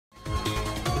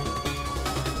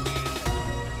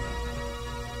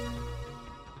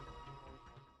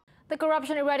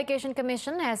Corruption Eradication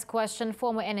Commission has questioned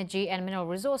former Energy and Mineral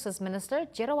Resources Minister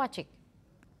Jero Wacik.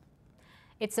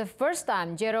 It's the first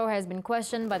time Jero has been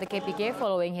questioned by the KPK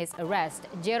following his arrest.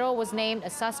 Jero was named a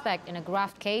suspect in a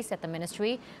graft case at the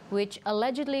ministry, which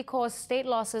allegedly caused state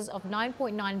losses of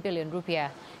 9.9 billion rupiah.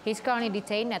 He's currently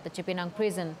detained at the Cipinang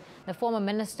prison. The former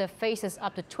minister faces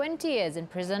up to 20 years in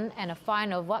prison and a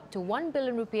fine of up to 1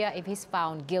 billion rupiah if he's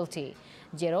found guilty.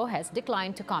 Jero has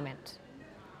declined to comment.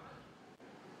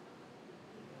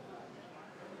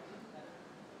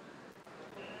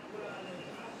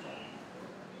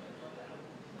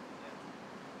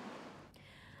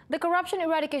 The Corruption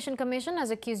Eradication Commission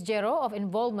has accused Jero of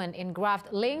involvement in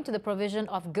graft linked to the provision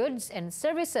of goods and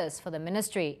services for the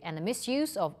ministry and the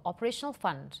misuse of operational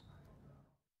funds.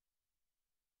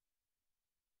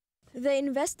 The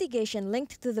investigation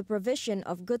linked to the provision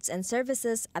of goods and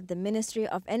services at the Ministry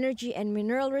of Energy and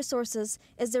Mineral Resources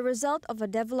is the result of a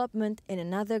development in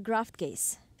another graft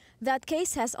case. That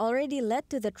case has already led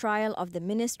to the trial of the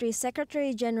ministry's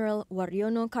Secretary General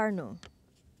Waryono Karno.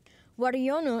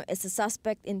 Waryono is a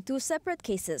suspect in two separate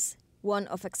cases, one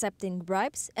of accepting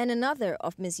bribes and another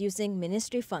of misusing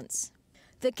ministry funds.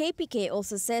 The KPK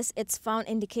also says it's found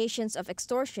indications of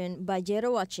extortion by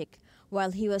Jero Wacik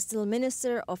while he was still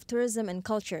Minister of Tourism and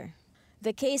Culture.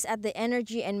 The case at the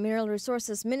Energy and Mineral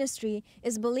Resources Ministry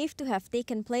is believed to have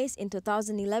taken place in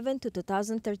 2011 to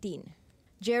 2013.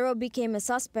 Jero became a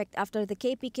suspect after the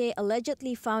KPK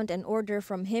allegedly found an order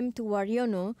from him to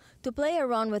Waryono to play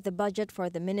around with the budget for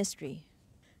the ministry.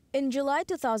 In July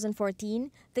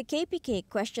 2014, the KPK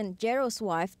questioned Jero's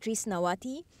wife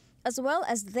Trisnawati, as well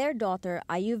as their daughter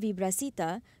Ayu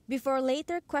Vibrasita, before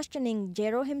later questioning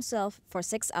Jero himself for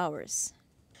 6 hours.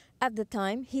 At the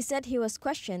time, he said he was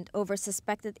questioned over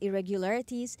suspected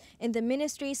irregularities in the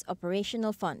ministry's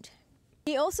operational fund.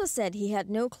 He also said he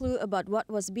had no clue about what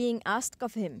was being asked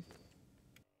of him.